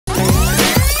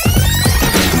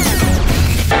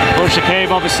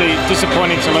Shakib, obviously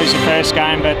disappointing to lose your first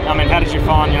game, but I mean, how did you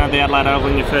find, the Adelaide Oval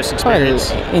in your first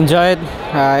experience? Well, enjoyed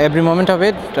every moment of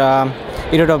it.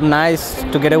 It would have been nice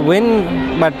to get a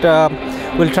win, but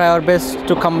we'll try our best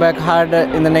to come back hard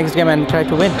in the next game and try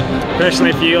to win.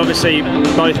 Personally, for you, obviously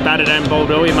both batted and bowled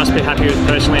well, you must be happy with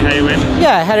personally how you went.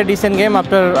 Yeah, I had a decent game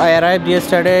after I arrived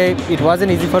yesterday. It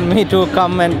wasn't easy for me to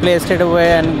come and play straight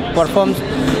away and perform.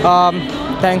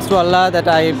 Thanks to Allah that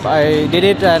I did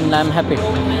it, and I'm happy.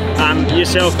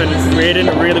 Yourself and Reardon,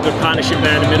 a really good partnership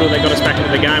there in the middle that got us back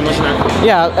into the game, wasn't it?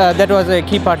 Yeah, that was a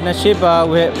key partnership.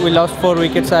 We lost 4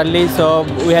 wickets early, so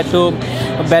we had to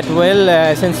bat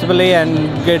well, sensibly,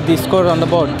 and get the score on the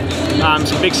board.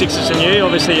 Some big sixes from you.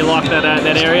 Obviously, you like that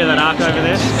area, that arc over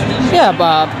there. Yeah,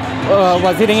 but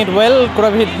was hitting it well. Could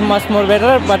have hit much more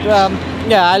better, but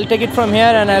yeah, I'll take it from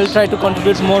here and I'll try to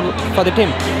contribute more for the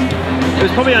team.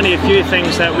 There's probably only a few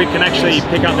things that we can actually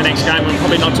pick up the next game. We're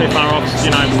probably not too far off,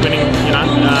 winning,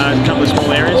 a couple of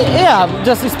small areas. Yeah,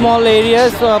 just small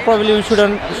areas. Probably we should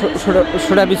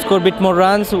have scored a bit more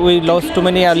runs. We lost too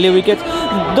many early wickets.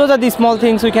 Those are the small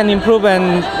things we can improve.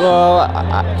 And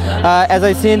as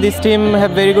I see, this team have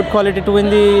very good quality to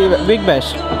win the Big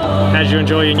Bash. How did you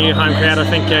enjoy your new home crowd? I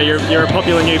think you're a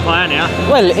popular new player now.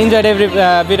 Well, enjoyed every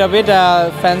bit of it.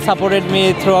 Fans supported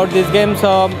me throughout this game,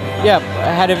 so yeah,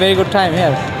 I had a very good time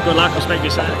here. Good luck. I'll speak to you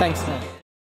soon. Thanks.